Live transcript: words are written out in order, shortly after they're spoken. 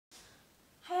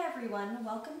everyone,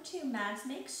 welcome to Mads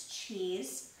Makes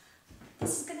Cheese.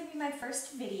 This is going to be my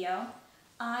first video.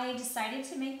 I decided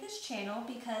to make this channel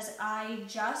because I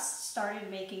just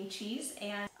started making cheese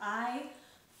and I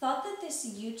thought that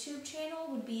this YouTube channel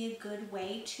would be a good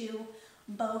way to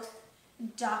both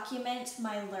document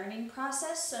my learning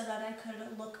process so that I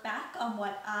could look back on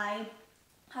what I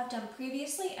have done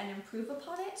previously and improve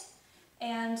upon it.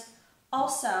 And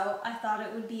also, I thought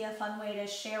it would be a fun way to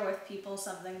share with people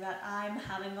something that I'm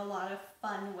having a lot of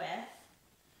fun with.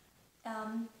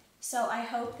 So I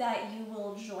hope that you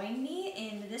will join me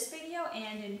in this video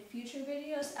and in future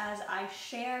videos as I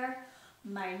share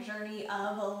my journey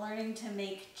of learning to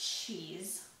make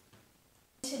cheese.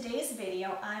 In today's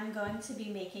video, I'm going to be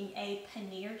making a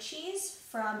paneer cheese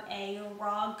from a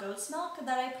raw goat's milk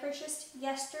that I purchased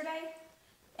yesterday.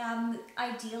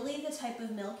 Ideally, the type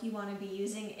of milk you want to be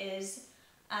using is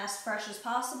as fresh as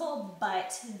possible,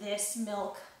 but this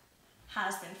milk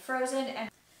has been frozen,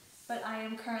 but I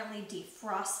am currently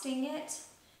defrosting it,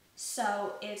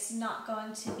 so it's not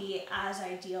going to be as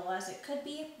ideal as it could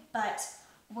be, but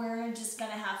we're just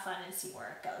gonna have fun and see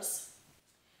where it goes.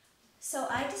 So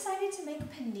I decided to make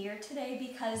paneer today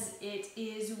because it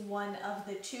is one of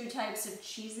the two types of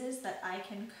cheeses that I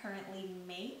can currently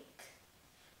make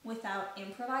without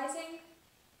improvising.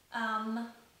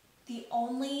 The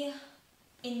only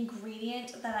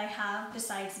ingredient that I have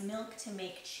besides milk to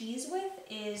make cheese with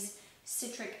is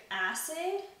citric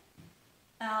acid.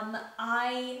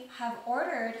 I have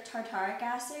ordered tartaric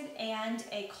acid and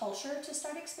a culture to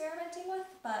start experimenting with,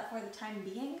 but for the time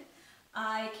being,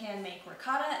 I can make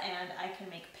ricotta and I can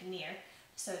make paneer.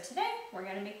 So today, we're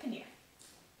gonna make paneer.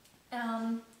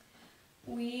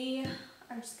 We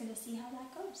are just gonna see how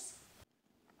that goes.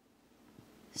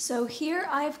 So here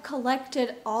I've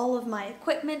collected all of my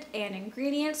equipment and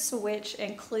ingredients, which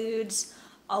includes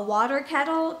a water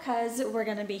kettle because we're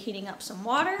going to be heating up some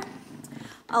water,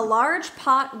 a large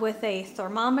pot with a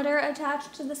thermometer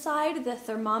attached to the side. The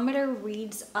thermometer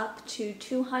reads up to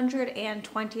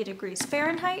 220 degrees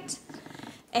Fahrenheit,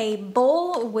 a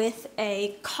bowl with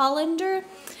a colander,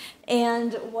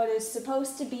 and what is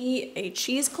supposed to be a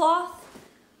cheesecloth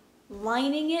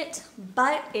lining it,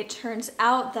 but it turns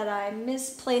out that I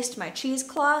misplaced my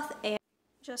cheesecloth, and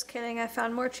just kidding, I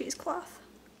found more cheesecloth.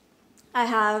 I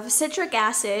have citric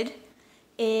acid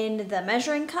in the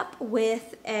measuring cup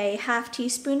with a ½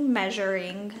 teaspoon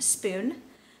measuring spoon,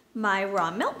 my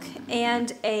raw milk,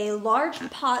 and a large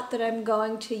pot that I'm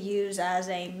going to use as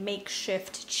a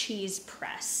makeshift cheese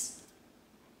press.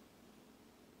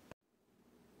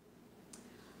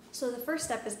 So the first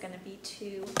step is going to be to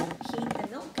heat the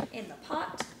milk in the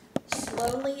pot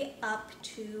slowly up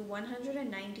to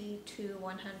 190 to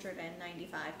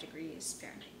 195 degrees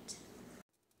Fahrenheit.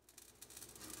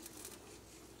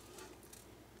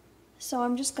 So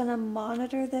I'm just going to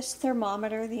monitor this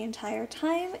thermometer the entire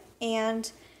time,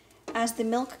 and as the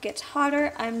milk gets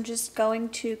hotter, I'm just going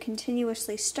to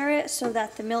continuously stir it so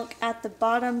that the milk at the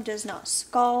bottom does not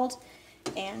scald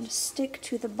and stick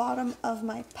to the bottom of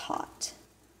my pot.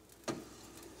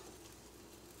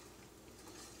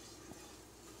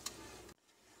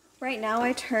 Right now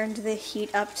I turned the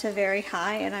heat up to very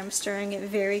high and I'm stirring it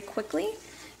very quickly,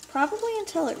 probably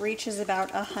until it reaches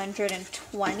about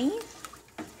 120.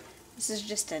 This is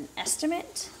just an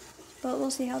estimate, but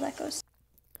we'll see how that goes.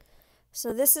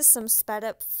 So this is some sped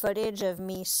up footage of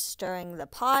me stirring the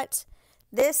pot.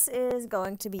 This is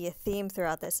going to be a theme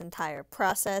throughout this entire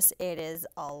process. It is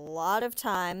a lot of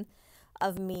time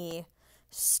of me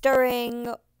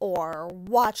stirring or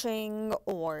watching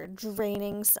or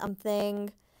draining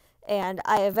something. And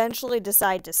I eventually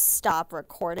decide to stop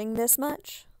recording this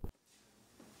much.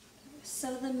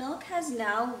 So the milk has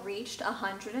now reached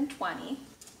 120.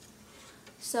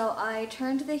 So I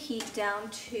turned the heat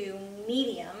down to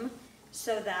medium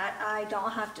so that I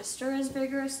don't have to stir as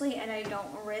vigorously and I don't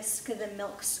risk the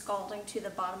milk scalding to the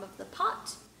bottom of the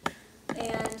pot.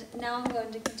 And now I'm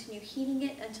going to continue heating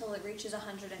it until it reaches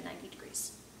 190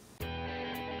 degrees.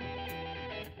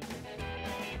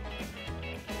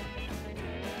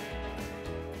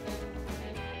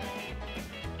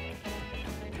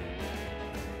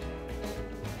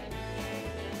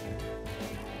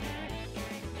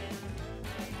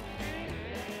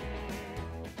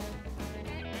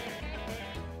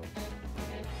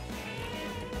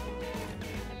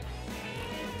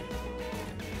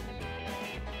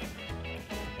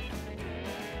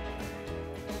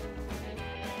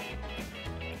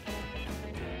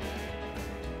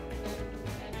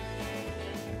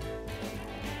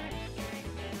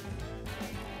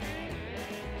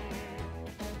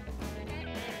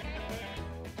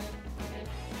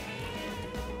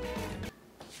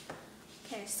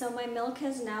 So my milk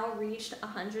has now reached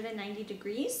 190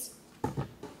 degrees.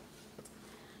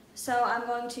 So I'm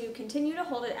going to continue to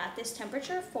hold it at this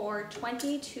temperature for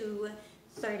 20 to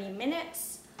 30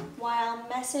 minutes while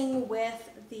messing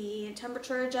with the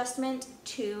temperature adjustment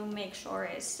to make sure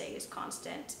it stays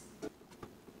constant.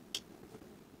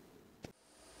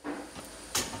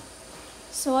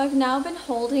 So I've now been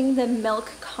holding the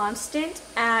milk constant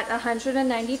at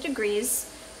 190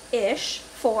 degrees-ish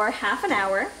for half an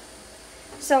hour.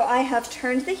 So I have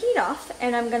turned the heat off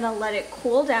and I'm gonna let it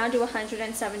cool down to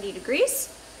 170 degrees.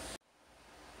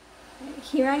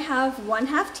 Here I have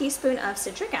 1/2 teaspoon of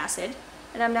citric acid,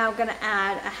 and I'm now gonna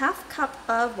add a 1/2 cup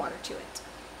of water to it.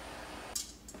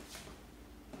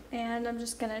 And I'm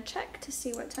just gonna check to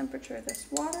see what temperature this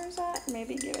water is at.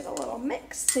 Maybe give it a little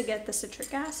mix to get the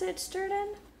citric acid stirred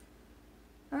in.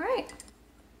 All right,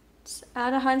 it's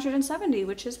at 170,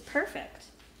 which is perfect.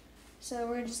 So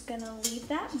we're just gonna leave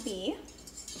that be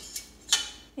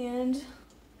and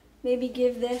maybe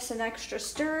give this an extra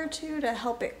stir or two to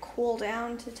help it cool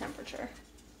down to temperature.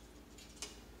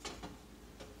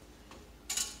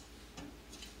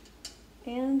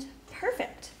 And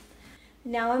perfect.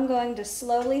 Now I'm going to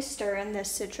slowly stir in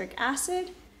this citric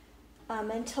acid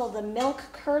until the milk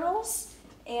curdles,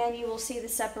 and you will see the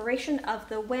separation of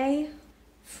the whey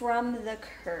from the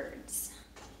curds.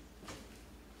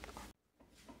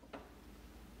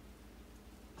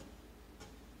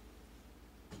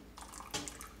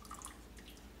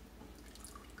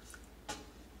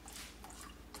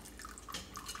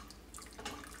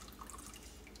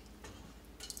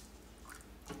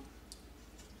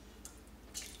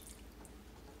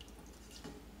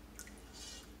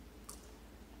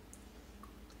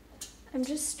 I'm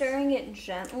just stirring it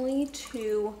gently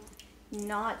to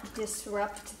not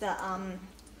disrupt the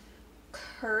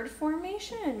curd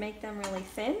formation and make them really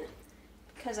thin,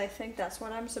 because I think that's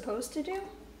what I'm supposed to do.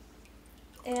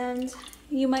 And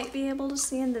you might be able to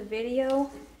see in the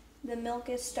video, the milk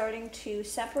is starting to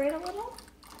separate a little,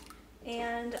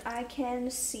 and I can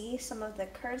see some of the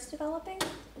curds developing.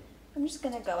 I'm just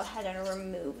gonna go ahead and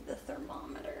remove the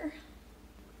thermometer.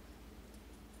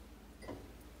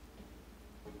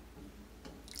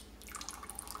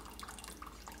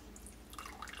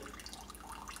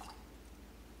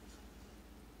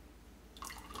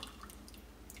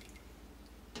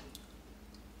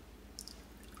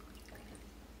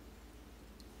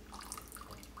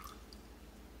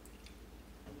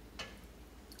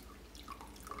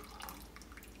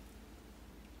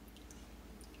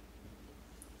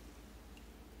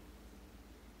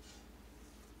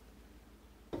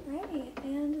 Alrighty,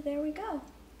 and there we go.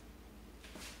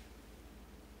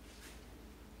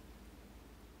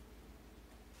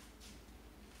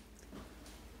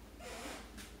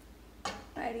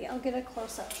 Alrighty, I'll get a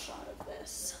close-up shot of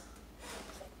this.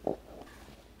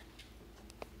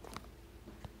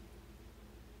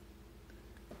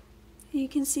 You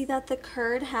can see that the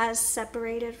curd has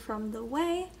separated from the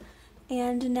whey,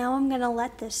 and now I'm going to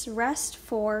let this rest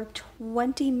for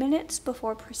 20 minutes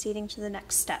before proceeding to the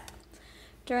next step.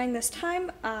 During this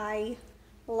time, I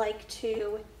like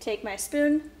to take my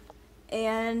spoon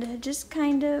and just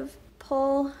kind of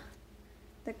pull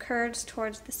the curds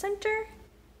towards the center.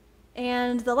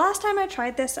 And the last time I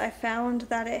tried this, I found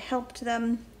that it helped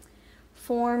them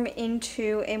form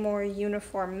into a more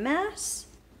uniform mass.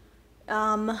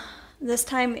 This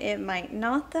time it might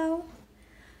not though,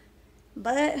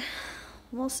 but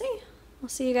we'll see. We'll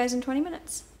see you guys in 20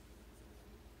 minutes.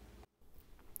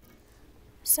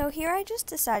 So here I just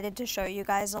decided to show you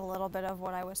guys a little bit of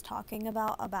what I was talking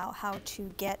about how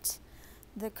to get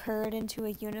the curd into a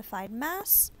unified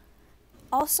mass.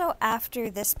 Also, after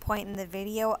this point in the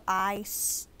video, I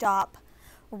stop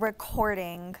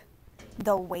recording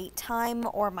the wait time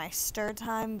or my stir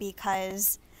time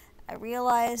because I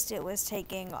realized it was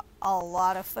taking a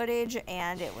lot of footage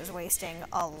and it was wasting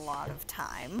a lot of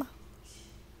time.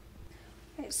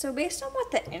 So based on what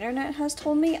the internet has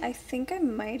told me, I think I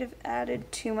might have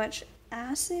added too much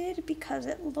acid because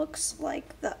it looks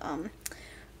like the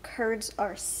curds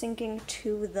are sinking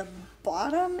to the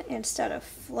bottom instead of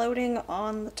floating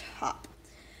on the top.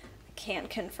 I can't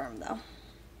confirm though.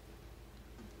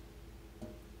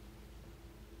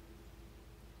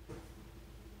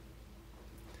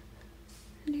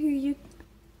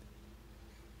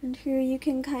 And here you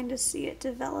can kind of see it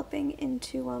developing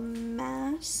into a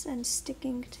mass and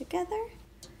sticking together,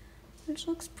 which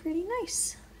looks pretty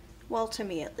nice. Well, to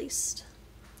me at least.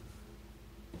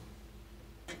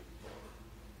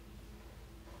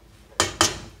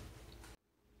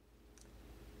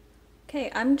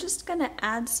 Okay, I'm just gonna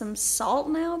add some salt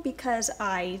now because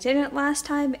I didn't last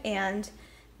time and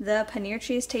the paneer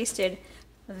cheese tasted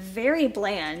very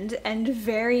bland and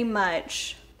very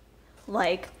much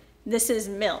like this is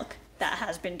milk that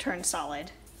has been turned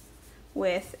solid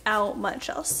without much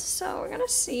else. So we're gonna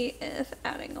see if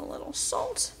adding a little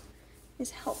salt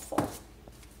is helpful.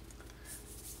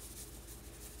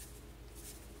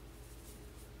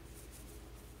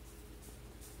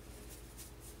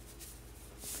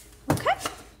 Okay,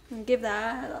 and give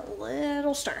that a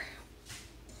little stir.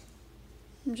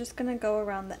 I'm just gonna go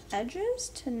around the edges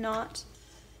to not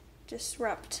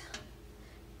disrupt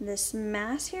this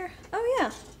mass here. Oh yeah,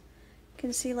 you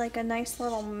can see like a nice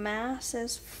little mass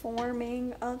is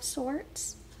forming of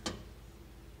sorts.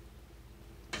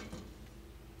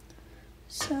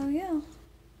 So yeah,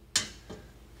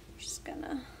 just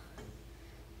gonna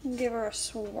give her a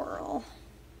swirl.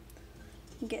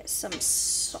 Get some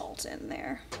salt in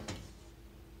there.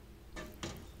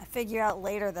 I figure out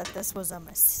later that this was a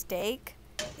mistake,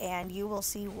 and you will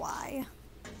see why.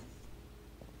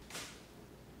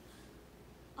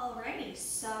 Alrighty,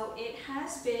 so it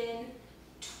has been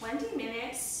 20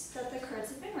 minutes that the curds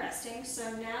have been resting,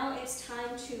 so now it's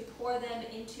time to pour them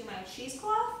into my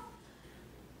cheesecloth.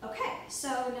 Okay, so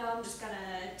now I'm just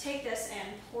gonna take this and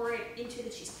pour it into the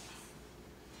cheesecloth.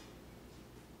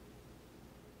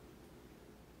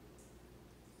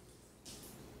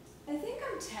 I think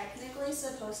I'm technically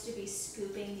supposed to be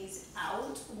scooping these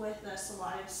out with a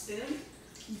salted spoon,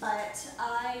 but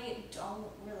I don't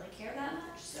really care that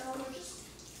much, so we're just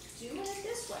doing it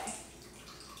this way.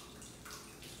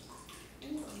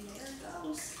 Ooh, and there it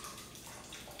goes.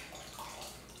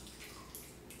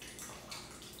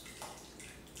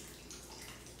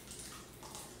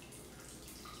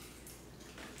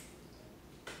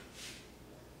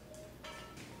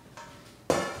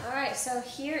 Alright, so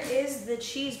here is the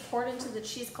cheese poured into the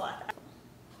cheesecloth.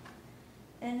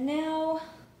 And now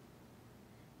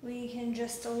we can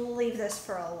just leave this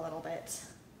for a little bit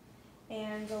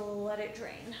and let it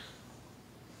drain.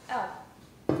 Oh,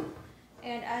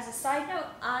 and as a side note,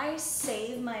 I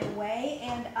save my whey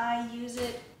and I use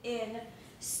it in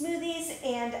smoothies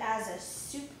and as a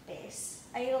soup base.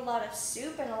 I eat a lot of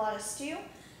soup and a lot of stew,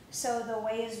 so the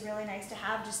whey is really nice to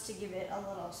have just to give it a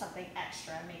little something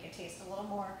extra and make it taste a little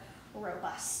more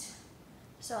robust.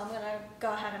 So I'm gonna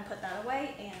go ahead and put that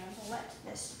away and let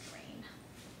this drain.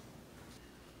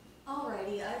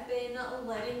 Alrighty, I've been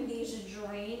letting these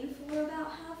drain for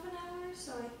about half an hour,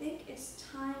 so I think it's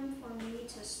time for me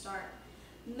to start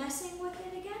messing with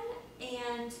it again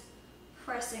and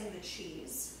pressing the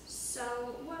cheese. So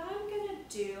what I'm gonna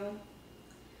do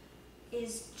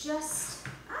is just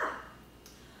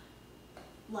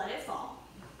let it fall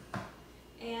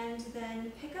and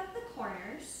then pick up the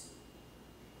corners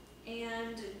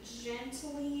and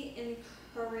gently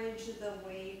encourage the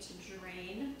whey to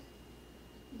drain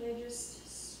by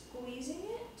just squeezing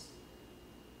it.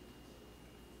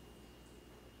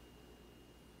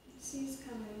 See, it's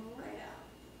coming right out.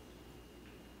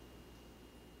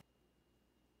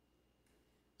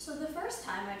 So the first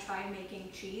time I tried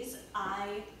making cheese,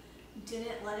 I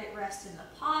didn't let it rest in the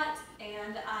pot,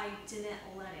 and I didn't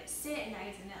let it sit, and I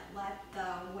didn't let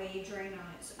the whey drain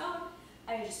on its own.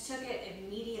 I just took it,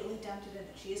 immediately dumped it in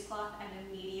the cheesecloth, and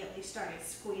immediately started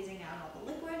squeezing out all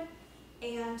the liquid.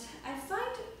 And I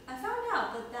found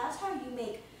out that that's how you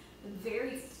make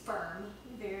very firm,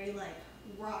 very like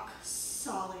rock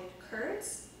solid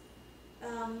curds.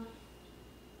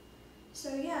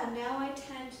 So yeah, now I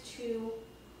tend to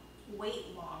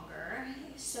wait longer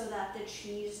so that the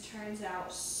cheese turns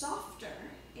out softer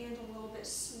and a little bit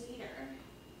sweeter.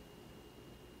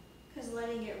 Because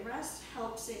letting it rest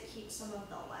helps it keep some of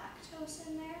the lactose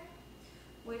in there,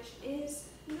 which is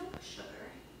milk sugar.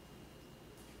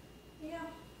 Yeah,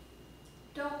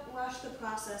 don't rush the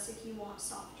process if you want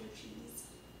softer cheese.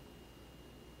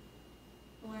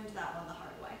 I learned that one the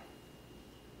hard way.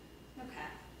 Okay.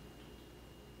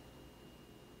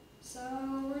 So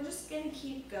we're just gonna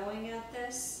keep going at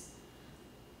this,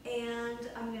 and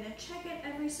I'm gonna check it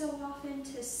every so often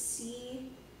to see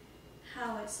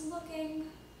how it's looking.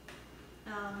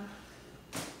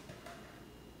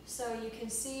 So you can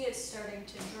see it's starting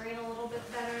to drain a little bit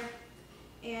better,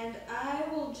 and I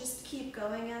will just keep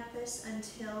going at this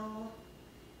until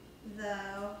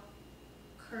the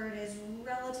curd is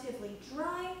relatively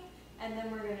dry, and then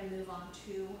we're going to move on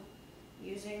to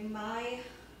using my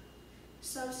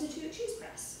substitute cheese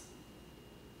press.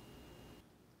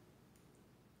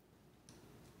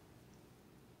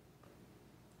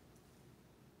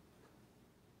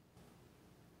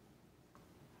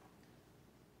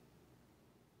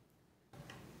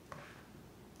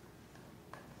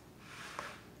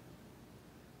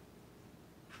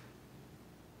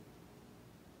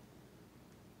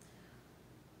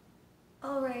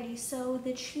 Alrighty, so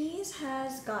the cheese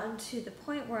has gotten to the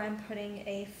point where I'm putting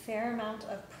a fair amount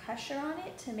of pressure on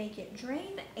it to make it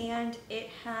drain, and it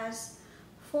has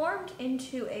formed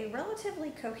into a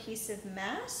relatively cohesive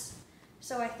mass.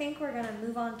 So I think we're going to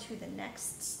move on to the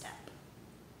next step.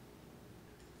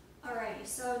 Alrighty,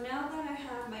 so now that I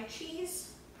have my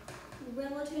cheese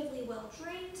relatively well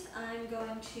drained, I'm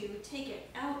going to take it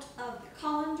out of the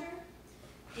colander,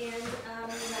 and I'm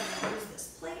going to use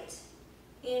this plate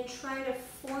and try to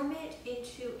form it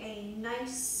into a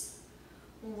nice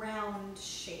round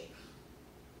shape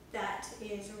that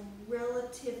is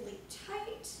relatively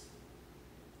tight.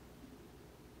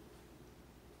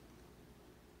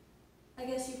 I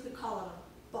guess you could call it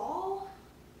a ball,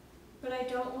 but I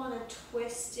don't want to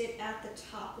twist it at the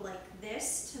top like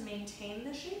this to maintain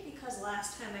the shape, because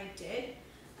last time I did,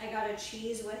 I got a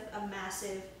cheese with a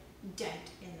massive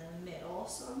dent in the middle.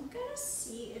 So I'm gonna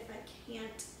see if I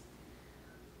can't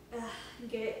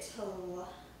get it to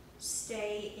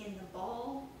stay in the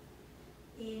ball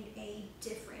in a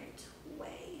different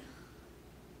way.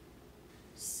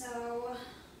 So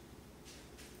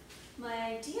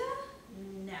my idea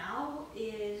now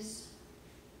is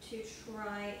to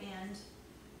try and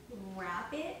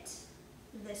wrap it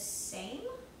the same,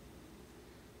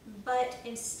 but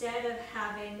instead of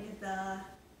having the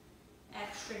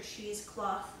extra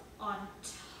cheesecloth on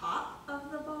top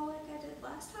of the ball like I did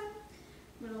last time,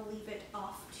 I'm going to leave it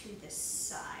off to the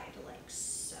side like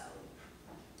so.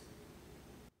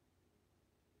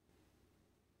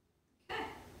 Okay.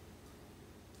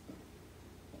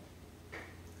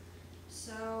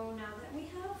 So now that we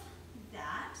have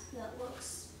that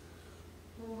looks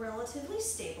relatively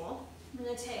stable, I'm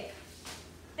going to take the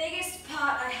biggest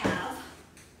pot I have,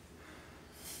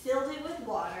 filled it with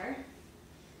water,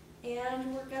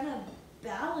 and we're going to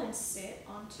balance it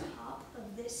on top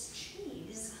of this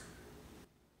cheese.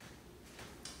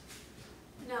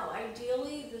 Now,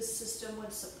 ideally, this system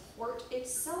would support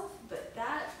itself, but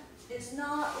that is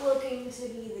not looking to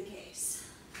be the case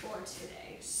for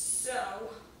today. So,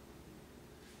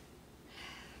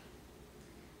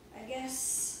 I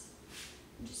guess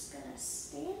I'm just gonna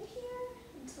stand here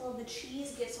until the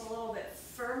cheese gets a little bit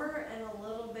firmer and a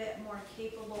little bit more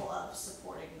capable of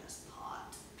supporting this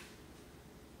pot.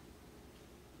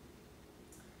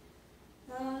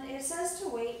 It says to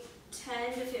wait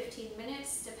 10 to 15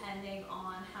 minutes depending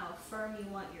on how firm you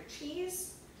want your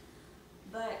cheese,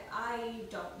 but I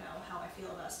don't know how I feel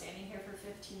about standing here for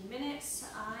 15 minutes.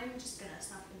 I'm just gonna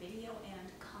stop the video and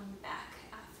come back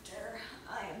after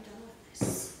I am done with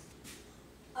this.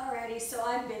 Alrighty, so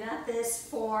I've been at this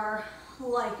for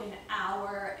like an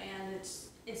hour and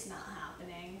it's not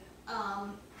happening.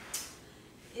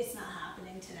 It's not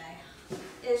happening today.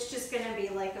 It's just gonna be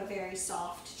like a very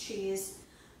soft cheese,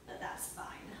 but that's fine.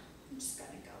 I'm just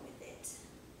gonna go with it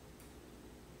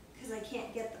because I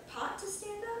can't get the pot to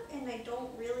stand up and I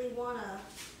don't really want to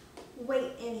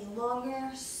wait any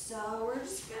longer, so we're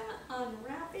just gonna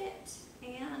unwrap it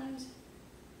and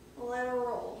let it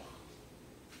roll.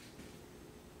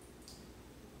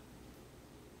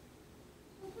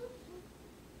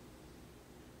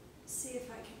 See if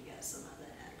I can get some of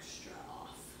the extra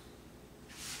off.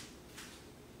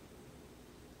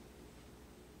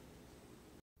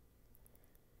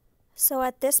 So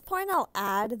at this point, I'll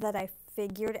add that I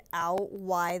figured out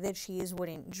why the cheese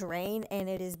wouldn't drain, and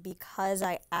it is because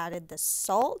I added the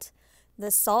salt.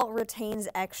 The salt retains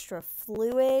extra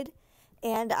fluid,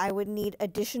 and I would need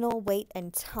additional weight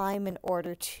and time in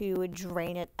order to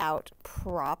drain it out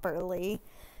properly.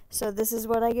 So this is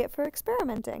what I get for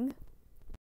experimenting.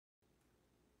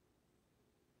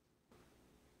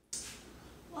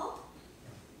 Well,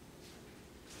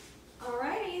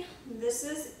 alrighty, this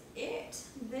is it.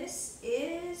 This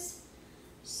is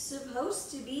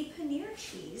supposed to be paneer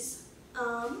cheese.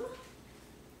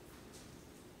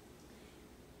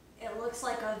 It looks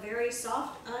like a very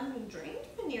soft, undrained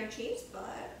paneer cheese,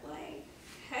 but like,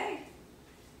 hey,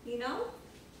 you know,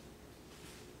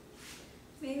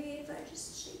 maybe if I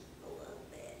just shape a little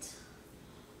bit,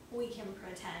 we can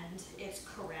pretend it's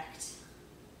correct.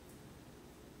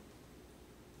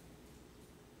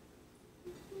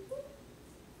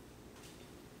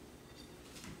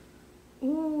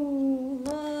 Ooh,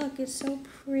 look, it's so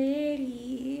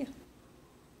pretty.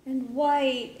 And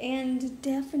white, and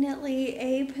definitely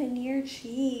a paneer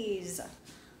cheese.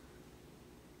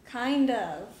 Kind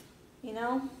of, you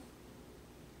know?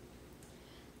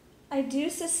 I do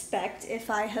suspect if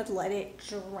I had let it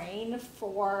drain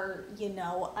for, you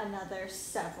know, another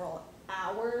several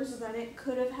hours that it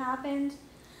could have happened.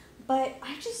 But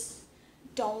I just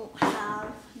don't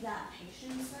have that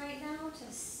patience right now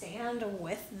to stand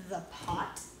with the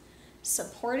pot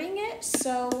supporting it,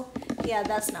 so yeah,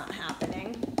 that's not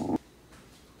happening.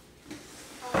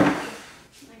 Alright,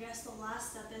 I guess the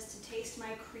last step is to taste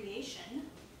my creation.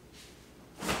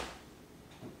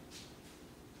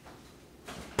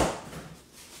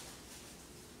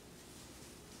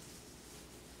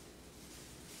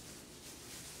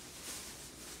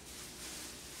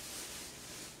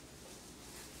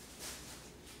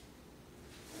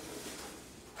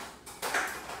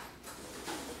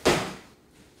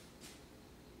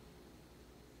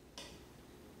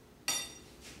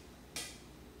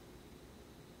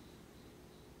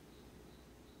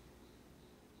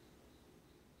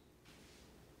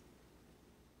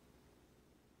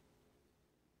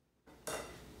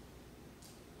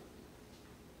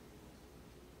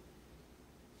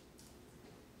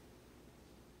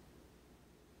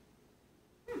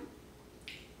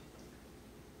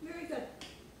 Very good.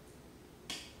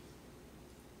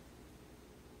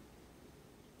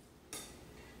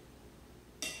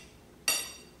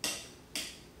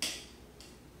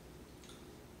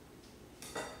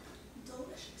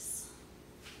 Delicious.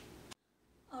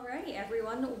 Alrighty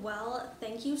everyone, well,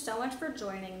 thank you so much for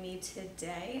joining me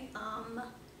today.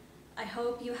 I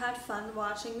hope you had fun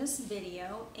watching this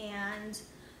video, and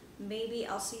maybe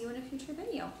I'll see you in a future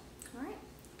video. Alright,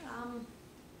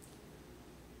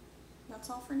 that's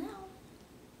all for now.